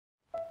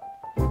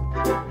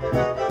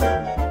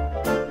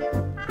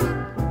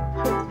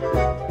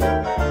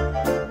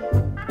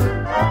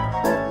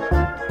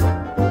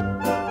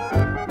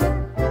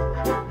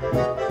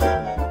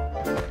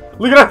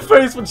Look at her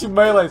face when she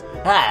melees.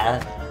 Hi,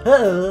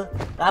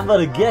 I'm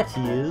gonna get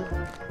you.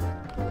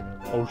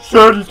 Oh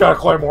shit, he's got a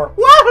claymore.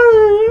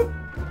 Woohoo!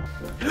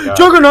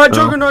 Juggernaut,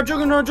 Juggernaut,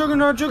 Juggernaut,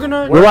 Juggernaut,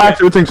 Juggernaut.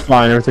 Relax, everything's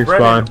fine, everything's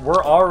Brennan, fine.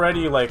 we're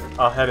already like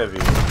ahead of you.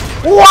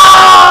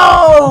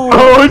 Whoa!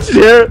 Oh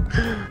shit!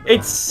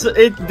 This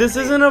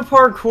isn't a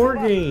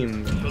parkour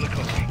game.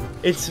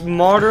 It's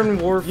Modern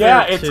Warfare 2.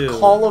 Yeah, it's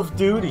Call of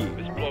Duty.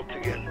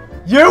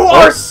 You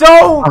are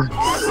so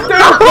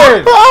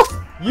stupid!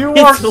 You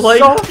are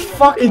so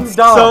fucking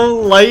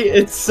dumb.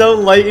 It's so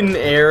light and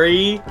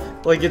airy.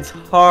 Like, it's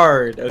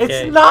hard,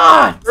 okay? It's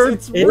not!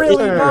 It's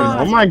really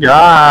not! Oh my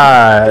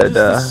god! It's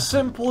the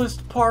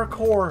simplest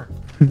parkour.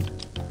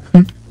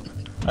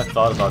 I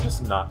thought about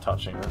just not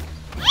touching her.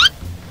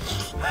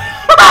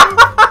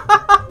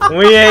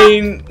 We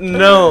ain't...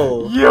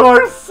 No. You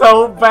are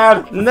so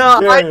bad. No,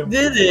 I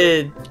did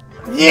it.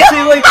 Yeah.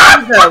 See, like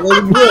that.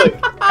 Like, look.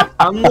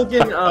 I'm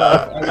looking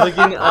up. I'm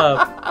looking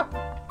up.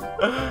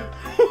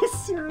 You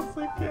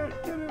seriously can't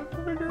get it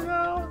figured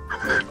out.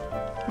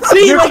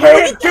 See, you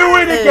can't do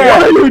it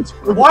again!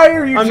 Why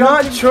are you jumping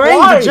I'm not trying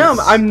twice? to jump.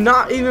 I'm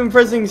not even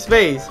pressing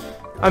space.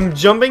 I'm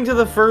jumping to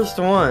the first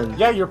one.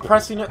 Yeah, you're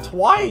pressing it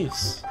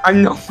twice.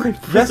 I'm not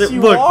pressing Yes,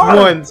 you Look, are.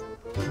 once.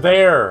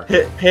 There.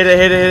 Hit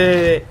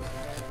it.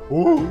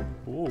 Ooh.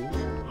 Ooh.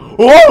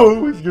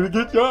 Oh, he's gonna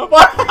get you up.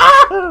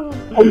 Oh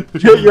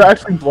shit, you're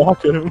actually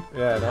blocking him.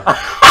 Yeah, no.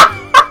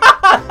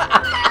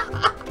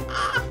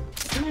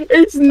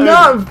 It's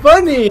not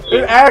funny.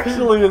 It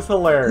actually is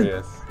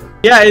hilarious.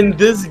 Yeah, in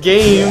this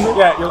game.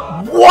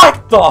 Yeah,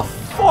 what the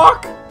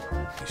fuck?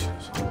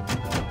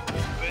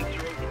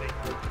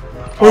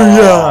 Oh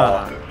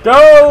yeah.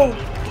 Go!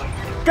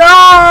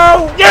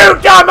 Go! You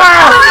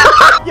dumbass!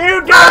 You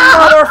dumb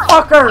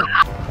motherfucker!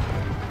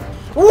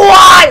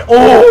 Why?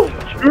 Oh!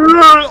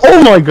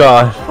 Oh my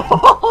gosh.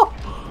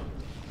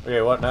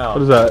 Okay, what now?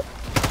 What is that?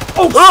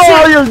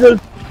 Oh, you're good.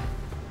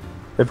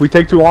 If we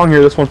take too long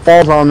here, this one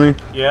falls on me.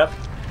 Yep.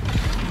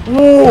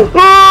 Whoa.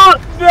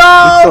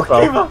 No!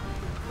 Kiva!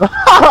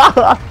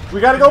 We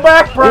gotta go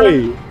back,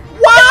 Brennan! Look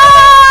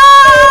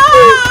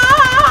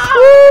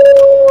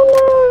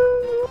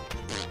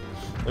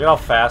at how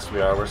fast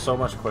we are. We're so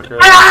much quicker.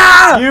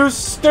 Ah! You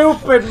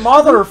stupid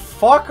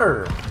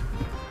motherfucker!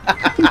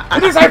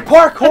 It is a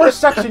parkour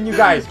section, you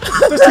guys!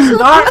 This is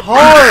not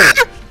hard!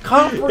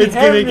 Comprehend It's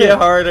gonna get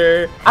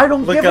harder. I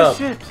don't give up. a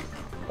shit!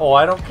 Oh,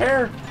 I don't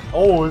care.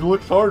 Oh, it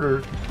looks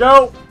harder.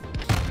 Go!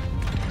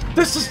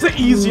 This is the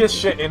easiest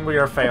shit and we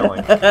are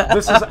failing.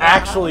 This is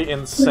actually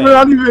insane.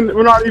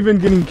 We're not even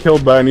getting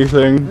killed by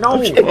anything. No!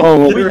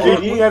 Oh,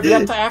 We have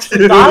yet to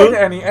actually die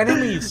to any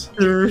enemies.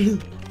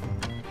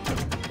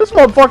 This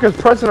motherfucker's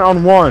pressing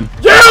on one.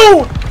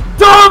 You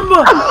dumb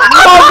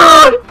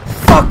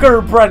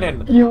motherfucker,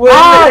 Brennan! You went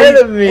ahead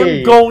of me. I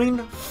am going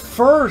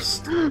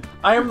first.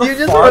 I am the You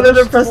just wanted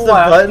to press the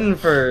left. button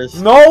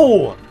first.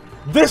 No!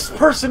 This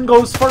person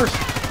goes first.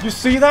 You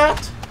see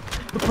that?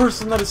 The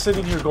person that is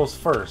sitting here goes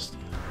first.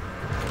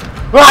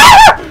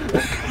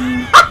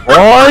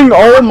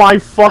 Oh my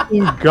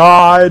fucking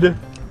god!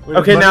 Wait,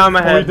 okay, now I'm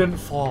ahead. He didn't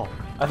fall.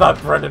 I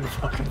thought Brennan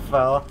fucking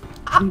fell.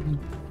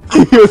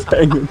 He was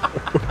hanging.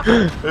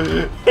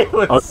 He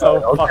was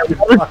so fucking.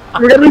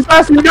 We're gonna be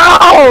faster.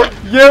 No!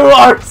 You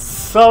are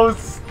so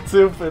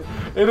stupid.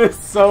 It is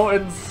so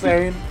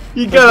insane.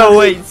 You gotta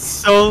wait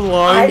so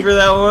long for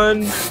that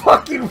one.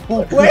 Fucking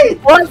wait,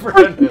 What?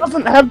 Brennan. He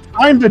doesn't have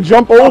time to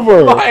jump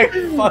over. Oh my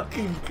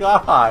fucking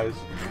gosh.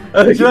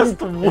 Just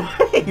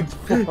wait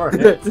for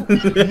it.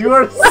 You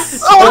are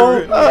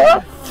so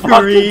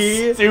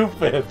fucking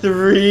stupid.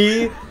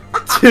 3,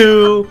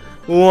 2,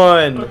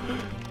 1.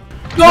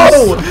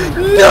 Go!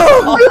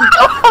 No!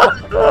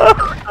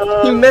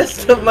 You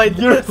messed up my.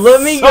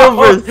 Let me go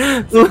first.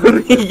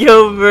 Let me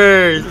go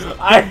first.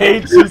 I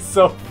hate you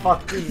so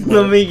fucking much.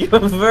 Let me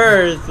go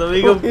first. Let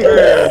me go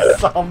first.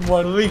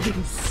 Someone we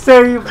can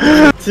save.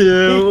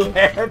 2,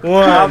 1.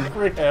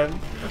 Comprehend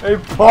a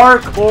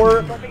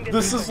parkour.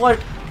 This is like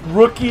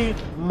rookie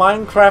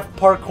Minecraft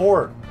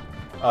parkour.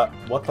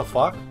 What the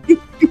fuck?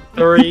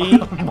 3,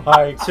 Oh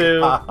my 2,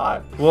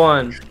 God.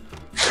 1.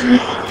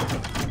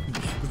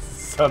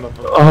 Son of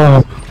a.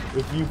 Oh.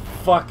 If you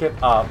fuck it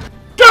up.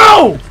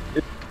 Go!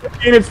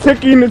 It's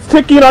ticking,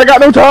 I got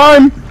no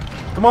time!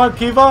 Come on,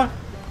 Kiva.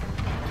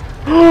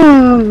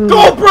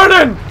 Go,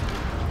 Brennan!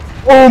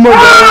 Oh my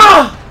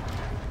god!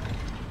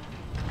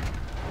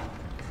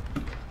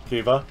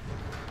 Kiva.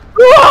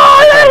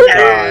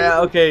 Yeah,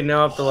 okay,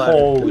 now up the ladder.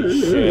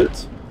 Holy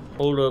shit.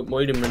 Hold up,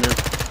 wait a minute.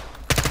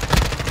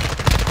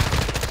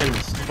 I'm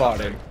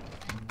spotted.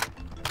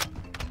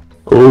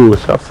 Ooh,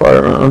 it's got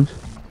fire around.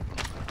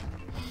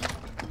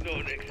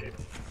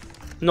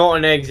 Not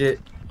an exit.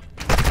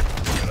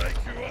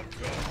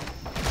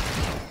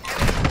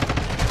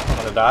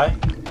 Wanna die?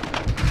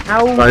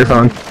 How? No, you're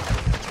fine.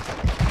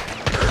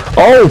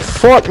 Oh,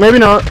 fuck, maybe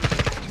not.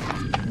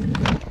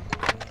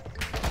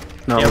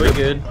 No, Yeah, we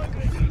good.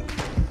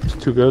 It's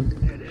too good.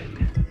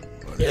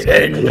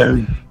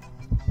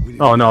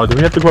 Oh no, do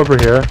we have to go over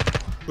here?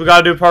 We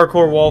gotta do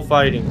parkour wall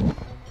fighting.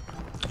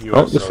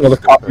 Oh, this is another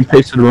copy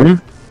pasted room.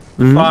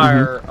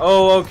 Fire.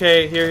 Oh,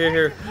 okay.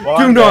 Here. Well,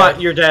 Do I'm not.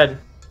 dead. You're dead.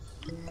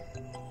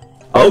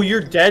 Oh,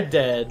 you're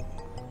dead.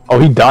 Oh,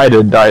 he died.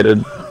 I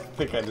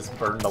think I just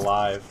burned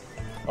alive.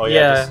 Oh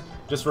yeah. Yeah.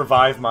 Just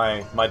revive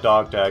my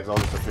dog tags. I'll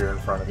just appear in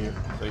front of you.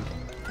 See?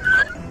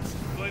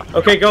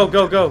 Okay, go.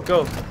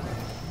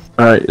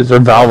 Alright, is there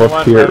a valve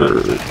up here? Go,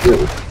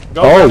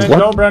 Oh, Brennan, what?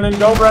 go, Brennan,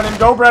 go, Brennan,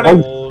 go,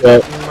 Brennan! Oh,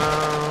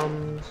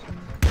 Moms.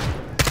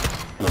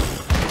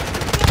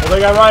 Well, they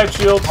got riot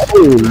shields.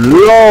 Oh,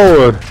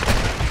 Lord!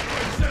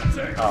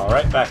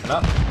 Alright, backing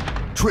up.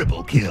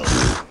 Triple kill.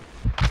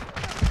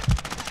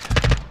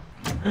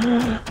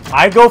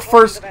 I go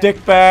first,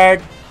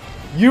 dickbag.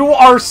 You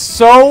are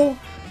so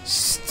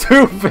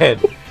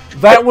stupid.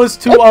 That was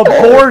to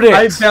abort it.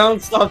 I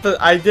bounced off the.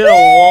 I did a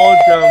wall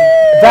jump.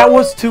 That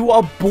was to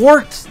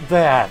abort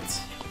that.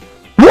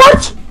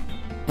 What?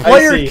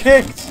 Player see.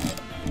 kicked.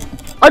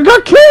 I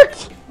got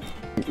kicked!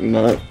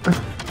 No.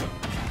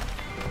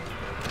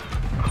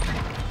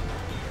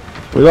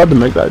 We allowed to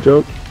make that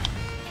joke?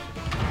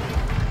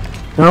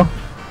 No?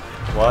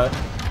 What?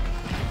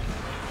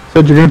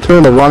 Said you're gonna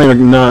turn the running like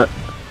nut.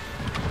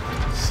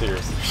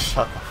 Seriously,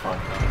 shut the fuck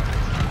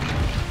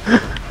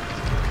up.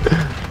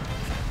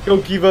 Go,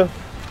 Kiva.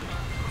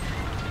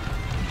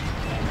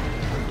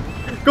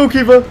 Go,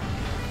 Kiva.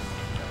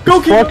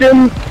 Go, Kiva.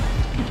 Fucking...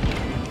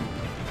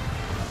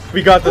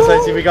 We got this,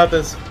 Icy. We got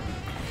this.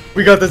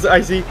 We got this,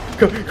 Icy.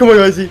 Come on,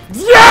 Icy.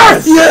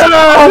 Yes! Yeah!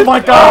 Oh my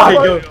god!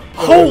 Okay, go.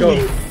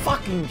 Holy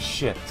fucking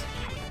shit.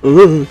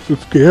 Ugh, so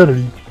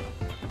scary.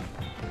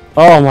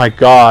 Oh my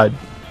god.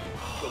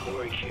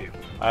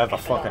 I have a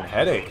fucking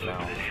headache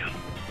now.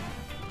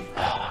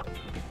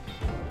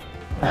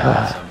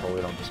 Simple,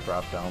 we don't just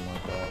drop down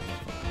like that.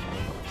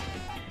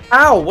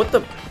 Ow, what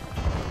the?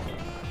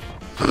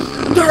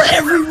 They're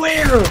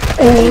everywhere!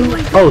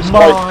 Oh,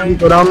 sorry.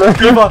 Go down there.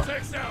 Kiva!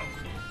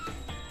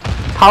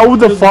 How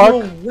the fuck?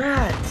 Little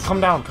rats. Come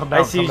down, I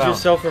come see down. you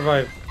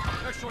self-revive.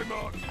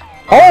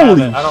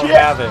 Holy I don't shit!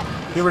 have it.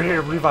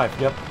 Here, revive,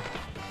 yep.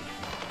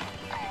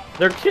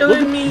 They're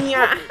killing me!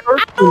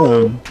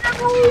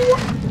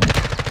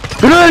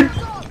 Grenade!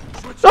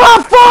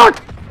 Ah,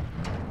 fuck!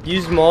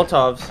 Use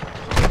Molotovs.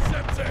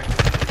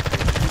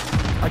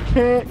 I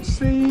can't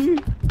see.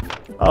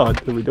 Oh,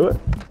 did we do it?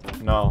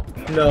 No.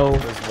 No.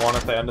 There's one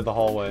at the end of the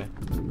hallway.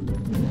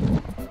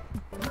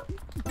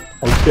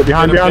 Oh shit,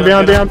 behind. Revive.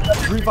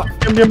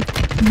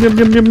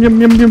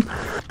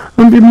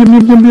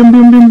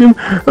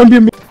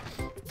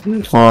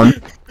 On.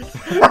 Beat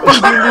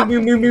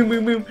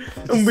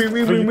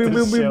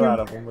the shit out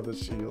of him with a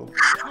shield.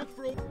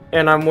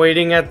 And I'm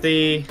waiting at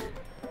the...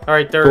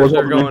 Alright, they're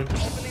going.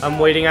 I'm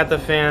waiting at the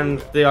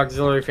fan, the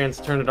auxiliary fans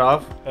to turn it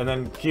off. And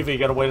then, Kiva, you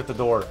gotta wait at the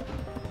door.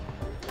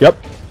 Yep.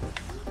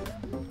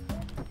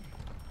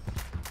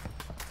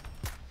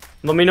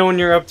 Let me know when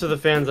you're up to the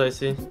fans, I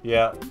see.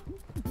 Yeah.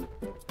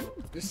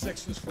 This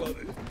section's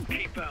flooded.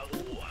 Keep out.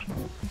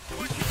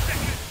 20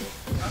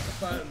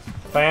 seconds.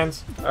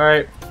 Fans?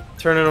 Alright,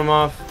 turning them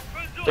off.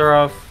 They're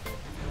off.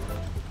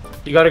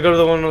 You gotta go to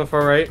the one on the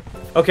far right.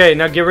 Okay,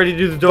 now get ready to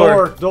do the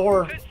door.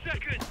 Door. 10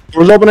 seconds.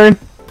 Door's opening.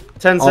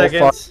 10 Oh,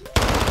 seconds.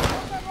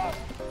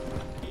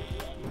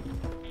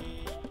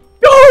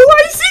 Go,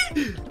 I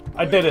see!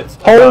 I did it.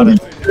 Holy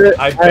Got it. shit.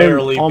 I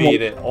barely I'm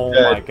beat it. Oh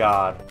dead. my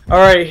god.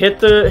 Alright, hit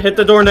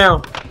the door now.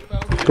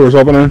 Door's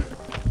opening.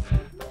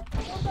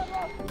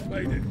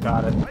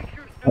 Got it. Make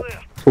sure it's still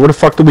there. So where the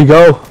fuck do we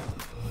go?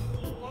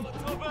 On the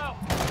top out.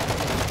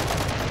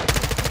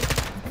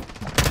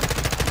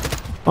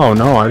 Oh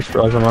no, I just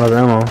realized I'm out of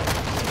ammo.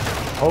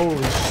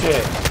 Holy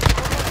shit.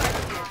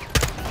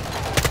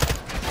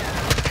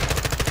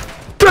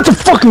 That's a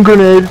fucking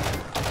grenade!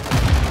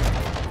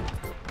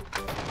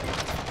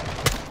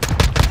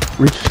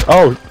 Reach.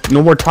 Oh,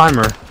 no more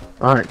timer.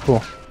 Alright,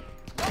 cool.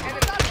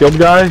 Shield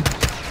guy.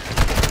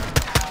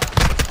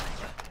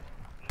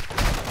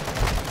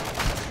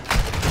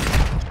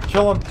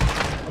 Kill him.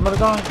 I'm gonna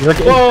die. He's like,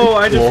 Whoa,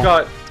 I just cool.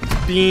 got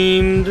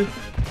beamed.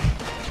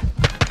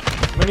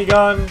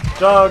 Minigun.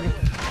 Jug.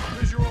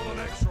 Visual on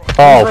X-ray.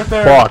 Oh right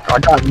there. fuck, I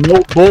got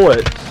no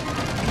bullets.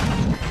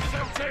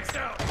 Text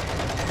out.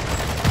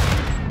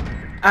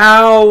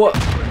 Ow!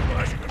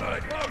 Flash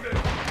grenade. Loaded.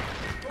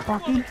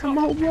 Fucking come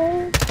on,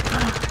 bro.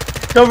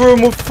 Cover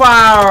him with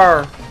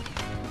fire!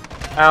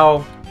 Ow.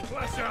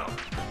 Flash out.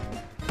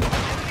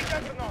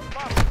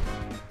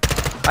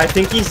 I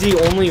think he's the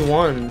only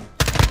one.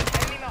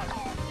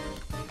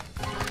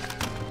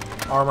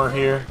 Armor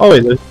here. Oh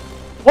wait,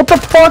 what the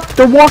fuck?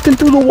 They're walking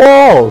through the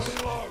walls.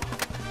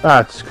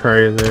 That's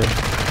crazy.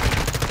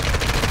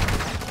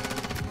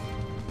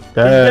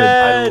 Dead.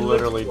 Dead. I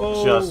literally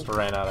Whoa. just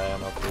ran out of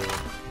ammo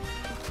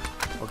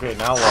through. Okay,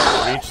 now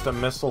what? Reach the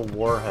missile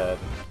warhead.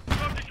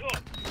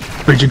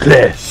 Bridge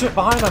clear. Shit,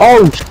 behind us!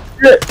 Oh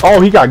shit! Oh,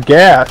 he got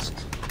gassed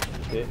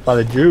Bitch. by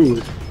the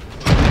Jews.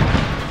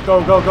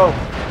 Go, go, go!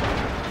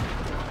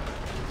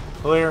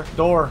 Clear.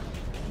 Door.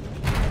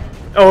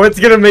 Oh, it's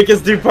gonna make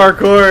us do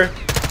parkour.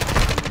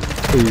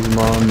 Please,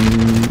 mom.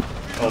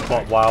 Oh,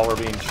 but while we're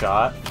being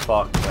shot?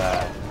 Fuck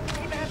that.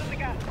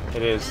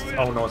 It is.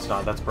 Oh, no, it's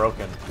not. That's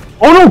broken.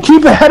 Oh no,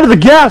 keep ahead of the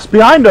gas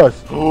behind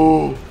us.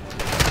 Oh.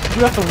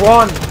 You have to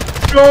run.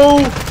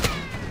 Go.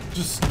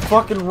 Just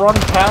fucking run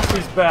past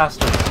these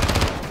bastards.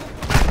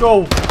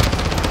 Go.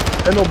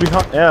 And they'll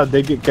behind. Yeah,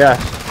 they get gas.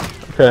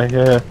 Okay,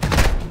 yeah.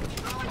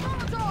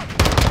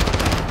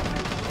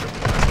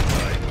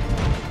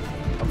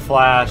 I'm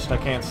flashed. I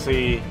can't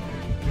see.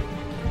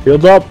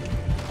 Shields up.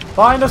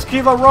 Behind us,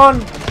 Kiva,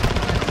 run!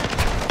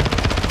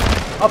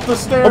 Up the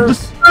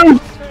stairs! Go,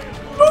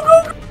 go,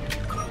 go.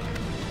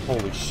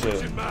 Holy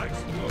shit.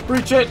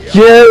 Breach it!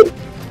 Yeah!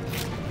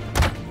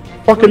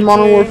 Fucking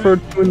Modern Warfare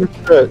 2 in the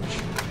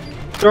stretch.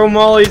 Throw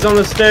mollies on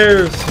the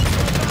stairs.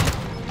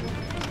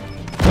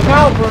 Look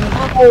out, Bruno!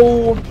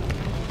 Oh!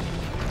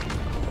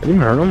 I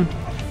didn't hurt him.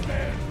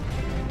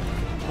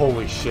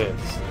 Holy shit,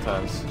 it's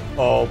intense.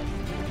 Oh.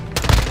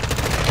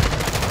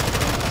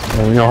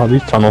 Well, we know how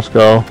these tunnels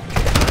go.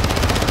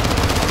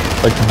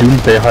 Like the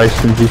Doomsday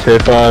heist in GTA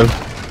 5.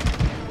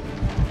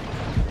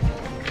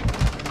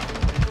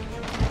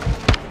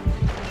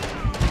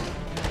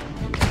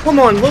 Come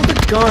on, load the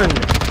gun.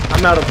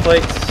 I'm out of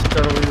plates.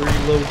 Gotta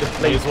reload the Me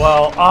plates. as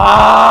well.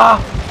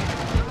 Ah!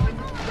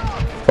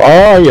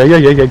 Oh, yeah. We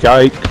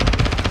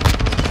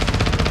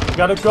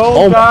gotta go,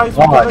 Oh guys. We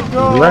my gotta god.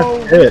 go.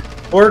 That's it.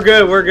 We're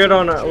good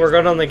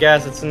on the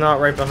gas. It's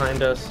not right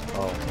behind us.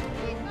 Oh.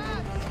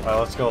 Alright,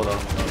 let's go, though.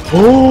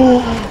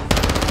 Oh!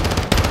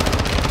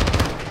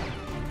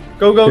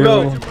 Go, go,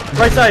 go.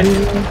 Right side.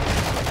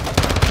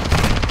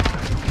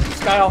 This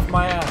guy off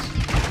my ass.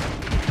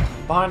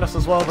 Behind us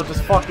as well, but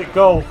just fuck it,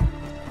 go.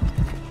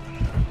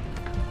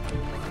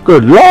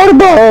 Good lord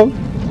above!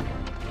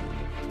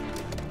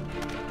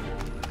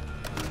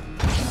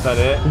 Is that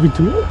it? Did we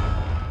do it?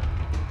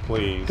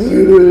 Please.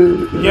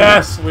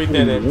 Yes, we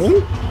did it. It's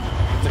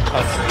a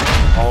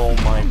cutscene. Oh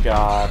my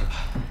god.